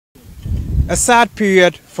A sad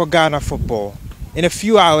period for Ghana football. In a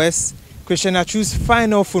few hours, Christian Atsu's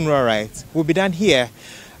final funeral rites will be done here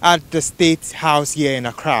at the State House here in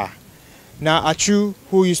Accra. Now, Atsu,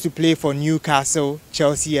 who used to play for Newcastle,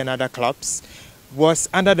 Chelsea and other clubs, was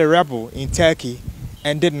under the rebel in Turkey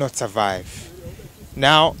and did not survive.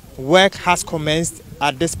 Now, work has commenced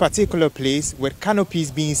at this particular place with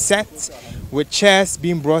canopies being set, with chairs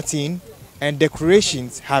being brought in and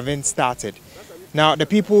decorations having started. Now, the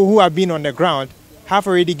people who have been on the ground have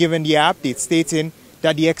already given their update stating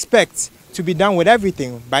that they expect to be done with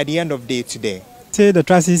everything by the end of day today. Say the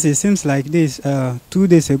trusses, it seems like this 2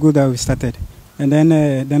 days ago that we started, and then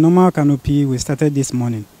the normal canopy we started this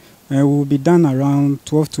morning. We will be done around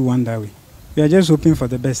 12 to 1 that way. We are just hoping for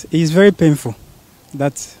the best. It is very painful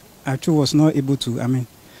that Atsu was not able to,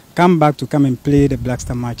 come back to come and play the Black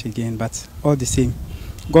Star match again, but all the same,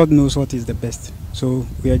 God knows what is the best. So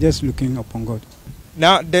we are just looking upon God.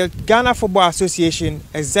 Now, the Ghana Football Association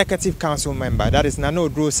Executive Council member, that is Nano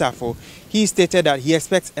Safo, he stated that he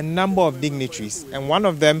expects a number of dignitaries, and one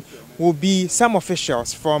of them will be some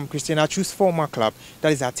officials from Christian Atsu's former club,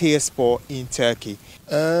 that is Atayspor in Turkey.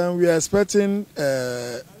 We are expecting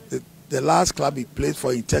the last club he played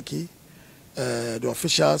for in Turkey. The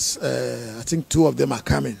officials, I think 2 of them are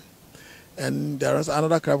coming. And there is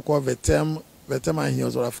another club called Vetem here,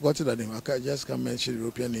 so I forgot the name. I just can't mention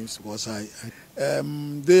European names because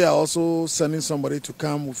they are also sending somebody to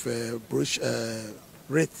come with a brush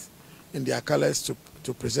wreath in their colors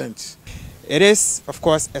to present. It is, of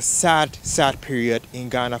course, a sad period in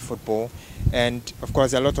Ghana football, and of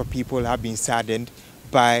course a lot of people have been saddened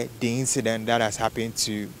by the incident that has happened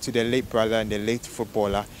to the late brother and the late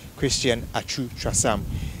footballer Christian Atsu Trasam.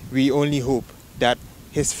 We only hope that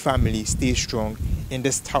his family stays strong in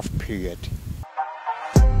this tough period.